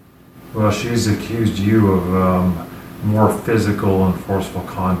 Well, she's accused you of more physical and forceful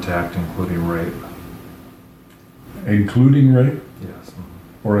contact, including rape. Including rape Yes.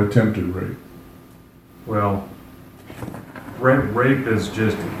 or attempted rape? Well, rape is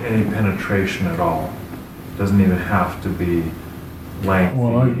just any penetration at all. Doesn't even have to be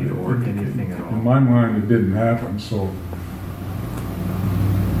lengthy or anything at all. In my mind, it didn't happen, so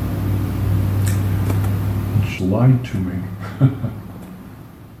she lied to me.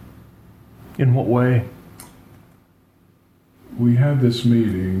 In what way? We had this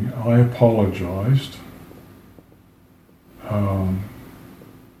meeting. I apologized.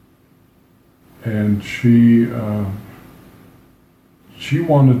 And she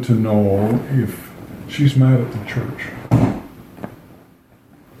wanted to know if she's mad at the church.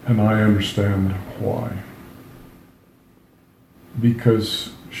 And I understand why.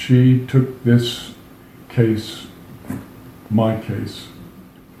 Because she took this case, my case,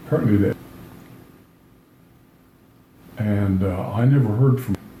 apparently that. And I never heard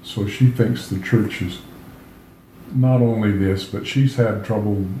from her. So she thinks the church is not only this, but she's had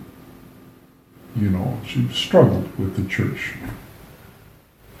trouble, she struggled with the church.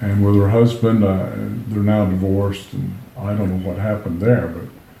 And with her husband, they're now divorced, and I don't know what happened there, but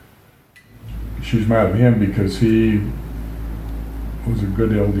she's mad at him because he was a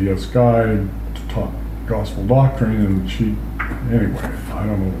good LDS guy, taught gospel doctrine, and anyway, I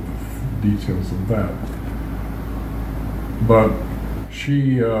don't know the details of that. But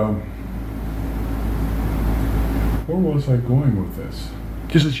she, where was I going with this?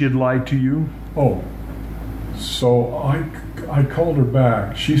 Just that she had lied to you? Oh, so I called her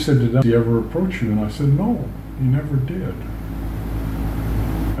back. She said, did he ever approach you? And I said, no, he never did.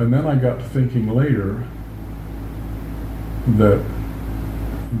 And then I got to thinking later that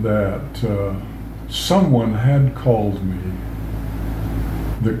someone had called me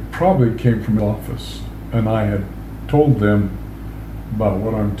that probably came from the office, and I had told them about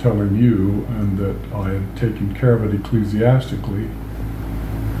what I'm telling you, and that I had taken care of it ecclesiastically,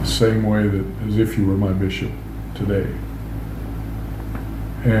 the same way that as if you were my bishop today.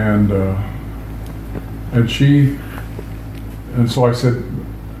 And so I said,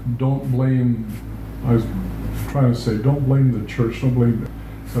 don't blame. I was trying to say, don't blame the church. Don't blame.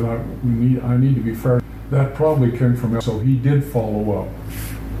 Said I need to be fair. That probably came from him. So he did follow up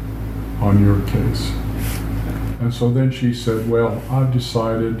on your case. And so then she said, well, I've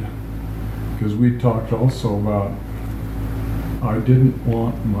decided, because we talked also about, I didn't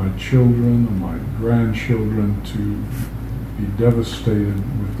want my children and my grandchildren to be devastated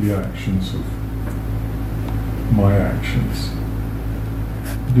with the actions of my actions.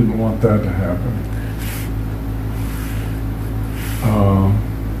 Didn't want that to happen.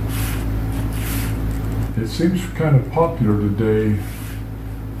 It seems kind of popular today.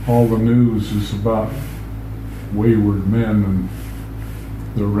 All the news is about wayward men and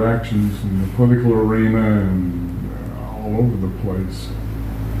their reactions in the political arena and all over the place.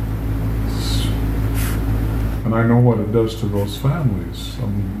 And I know what it does to those families.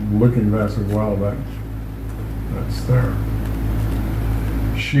 I'm looking at that and saying, wow, that's there.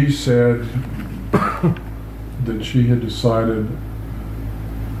 She said that she had decided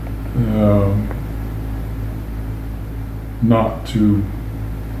not to,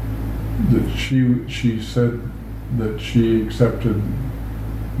 that she said that she accepted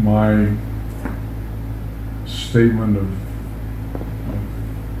my statement of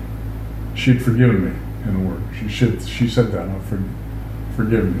she'd forgiven me, in a word. She said that,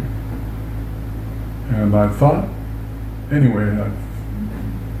 forgive me. And I thought, anyway, I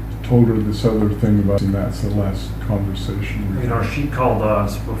told her this other thing about, and that's the last conversation. She called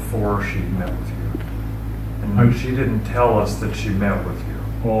us before she met with you. And she didn't tell us that she met with you.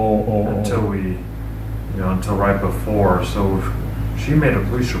 Until right before. So she made a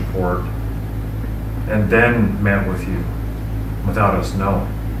police report and then met with you without us knowing.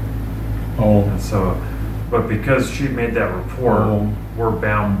 And so, but because she made that report, we're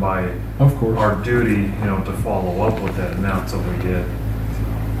bound by, of course, our duty, to follow up with it, and that's what we did.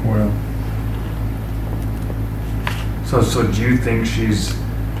 Well. So do you think she's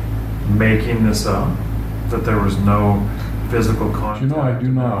making this up? That there was no physical contact? I do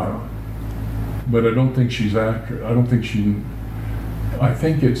not. But I don't think she's accurate. I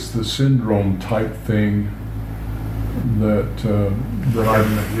think it's the syndrome type thing that I've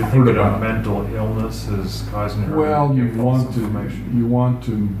heard about. Mental illness is causing her. Well, you want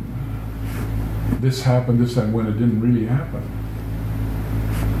to. This happened, when it didn't really happen.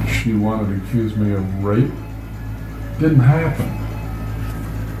 She wanted to accuse me of rape. Didn't happen.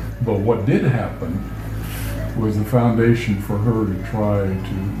 But what did happen was the foundation for her to try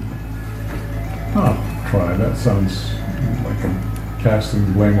try. That sounds like I'm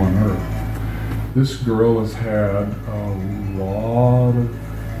casting blame on her. This girl has had a lot of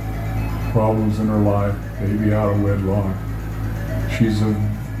problems in her life, baby out of wedlock. She's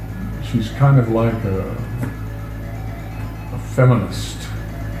kind of like a feminist,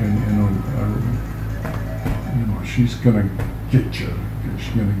 she's gonna get you.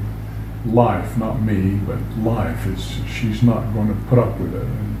 She's gonna life, not me, but life is. She's not going to put up with it.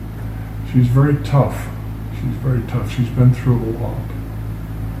 And she's very tough. She's very tough. She's been through a lot.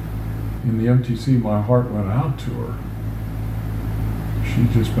 In the MTC, my heart went out to her. She's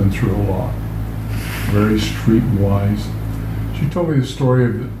just been through a lot. Very streetwise. She told me the story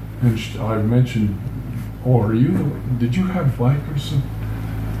of, and I mentioned, did you have bikers?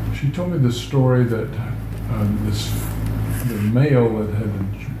 She told me the story that the male that had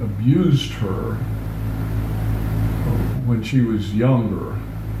abused her when she was younger,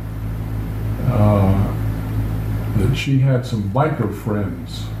 that she had some biker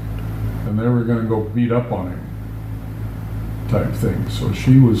friends and they were going to go beat up on him type thing. So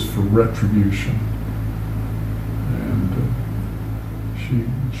she was for retribution. And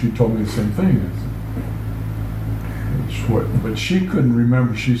she told me the same thing. But she couldn't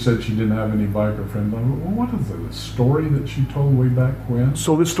remember. She said she didn't have any biker friends. I went, well, what is it? A story that she told way back when?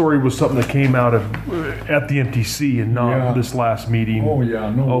 So this story was something that came out of at the MTC and not this last meeting. Oh yeah,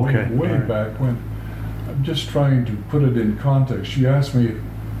 no, okay. way back when. I'm just trying to put it in context. She asked me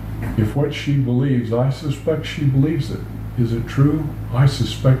if what she believes, I suspect she believes it. Is it true? I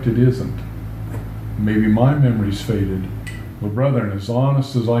suspect it isn't. Maybe my memory's faded. But brethren, as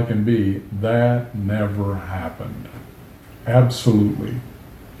honest as I can be, that never happened. Absolutely.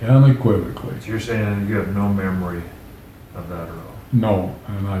 Unequivocally. So you're saying you have no memory of that at all? No,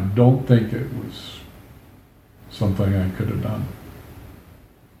 and I don't think it was something I could have done.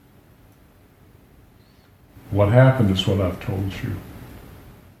 What happened is what I've told you.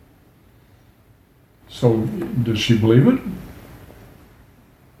 So, does she believe it?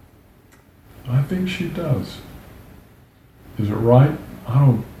 I think she does. Is it right? I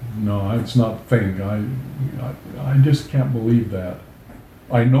don't know. It's not think. I just can't believe that.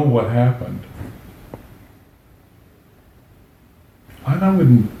 I know what happened. I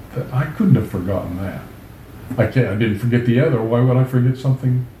couldn't have forgotten that. I didn't forget the other. Why would I forget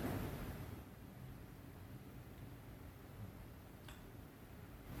something?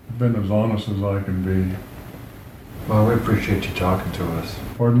 I've been as honest as I can be. Well, we appreciate you talking to us.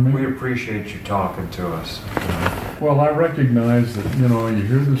 Pardon me? We appreciate you talking to us. Well, I recognize that, you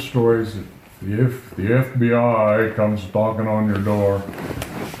hear the stories that if the FBI comes knocking on your door,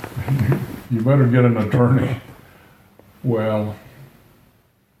 you better get an attorney. Well,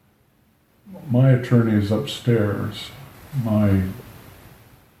 my attorney is upstairs. I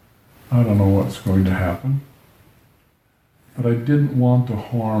don't know what's going to happen. But I didn't want to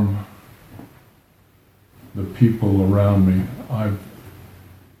harm the people around me.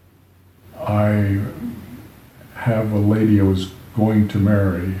 I have a lady I was going to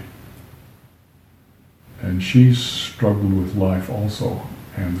marry, and she's struggled with life also,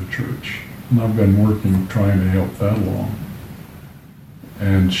 and the church. And I've been working, trying to help that along.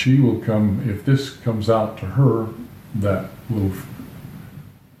 And she will come, if this comes out to her, that will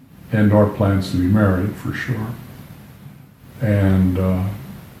end our plans to be married for sure. And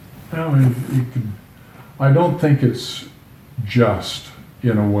I don't think it's just,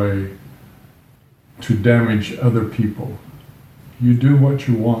 in a way, to damage other people. You do what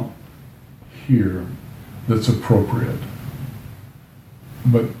you want here that's appropriate.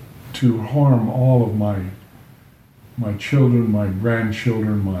 But to harm all of my children, my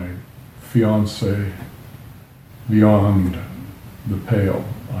grandchildren, my fiance, beyond the pale,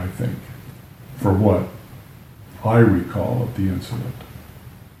 I think, for what I recall of the incident.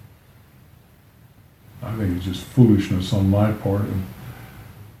 I think it's just foolishness on my part,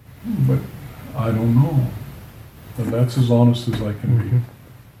 but I don't know. But that's as honest as I can be.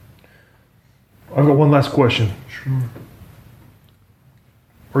 I've got one last question. Sure.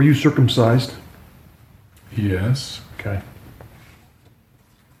 Are you circumcised? Yes. Okay.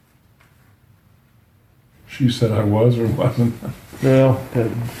 She said I was or wasn't. Well,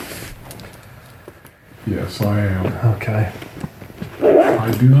 Yes, I am. okay.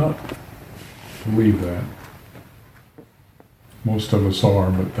 I do not believe that. Most of us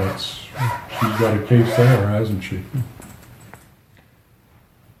are, but she's got a case there, hasn't she?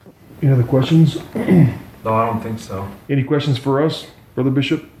 Any other questions? No, I don't think so. Any questions for us, Brother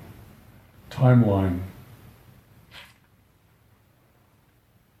Bishop? Timeline.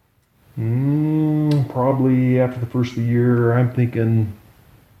 Probably after the first of the year. I'm thinking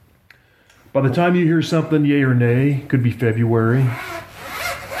By the time you hear something, yay or nay, could be February.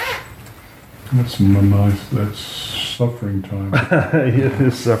 That's nice. That's suffering time. It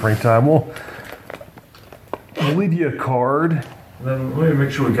is suffering time. Well, I'll leave you a card. Then let me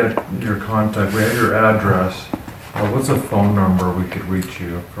make sure we got your contact. We have your address. What's a phone number we could reach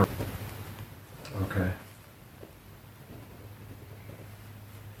you? Okay.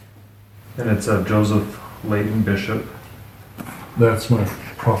 And it's Joseph Layton Bishop. That's my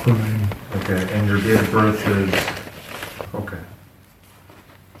proper name. Okay, and your date of birth is... Okay.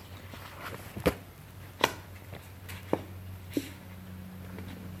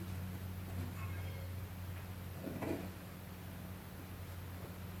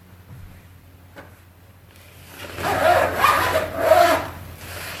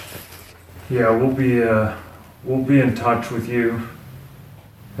 Yeah, we'll be in touch with you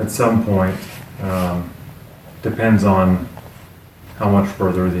at some point. Depends on how much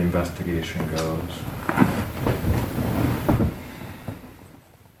further the investigation goes.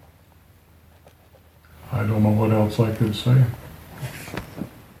 I don't know what else I could say.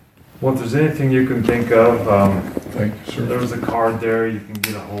 Well, if there's anything you can think of, Thank you, sir. there's a card there. You can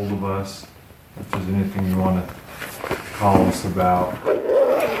get a hold of us if there's anything you want to call us about.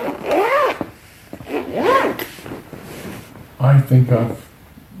 I think I've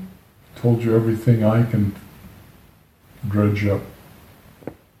told you everything I can dredge up.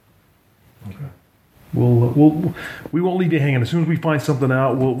 Okay. We won't leave you hanging. As soon as we find something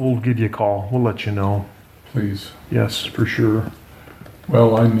out, we'll give you a call. We'll let you know. Please. Yes, for sure.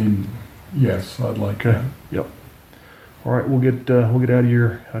 Well, yes, I'd like Okay. that. Yep. All right, we'll get out of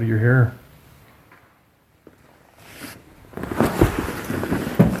your hair.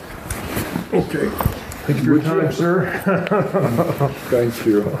 Okay. Thank you for your time, sir. Thank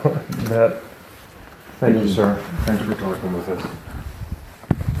you. Thank you, sir. Thanks for talking with us.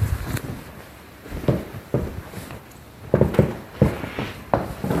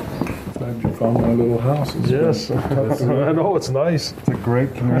 Glad you found my little house. Yes, I know, it's nice. It's a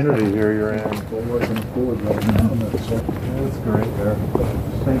great community here you're in. Well, working forward right now. It's great there.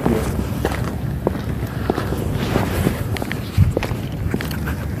 Thank you.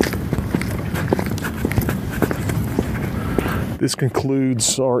 This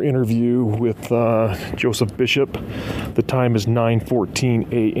concludes our interview with Joseph Bishop. The time is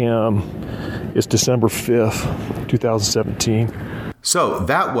 9:14 a.m. It's December 5th, 2017. So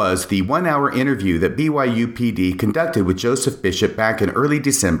that was the 1-hour interview that BYU PD conducted with Joseph Bishop back in early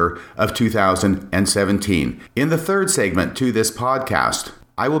December of 2017. In the third segment to this podcast,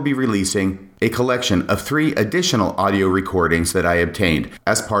 I will be releasing a collection of 3 additional audio recordings that I obtained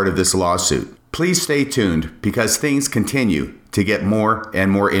as part of this lawsuit. Please stay tuned because things continue to get more and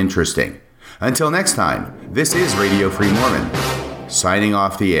more interesting. Until next time, this is Radio Free Mormon, signing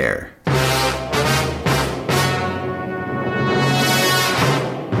off the air.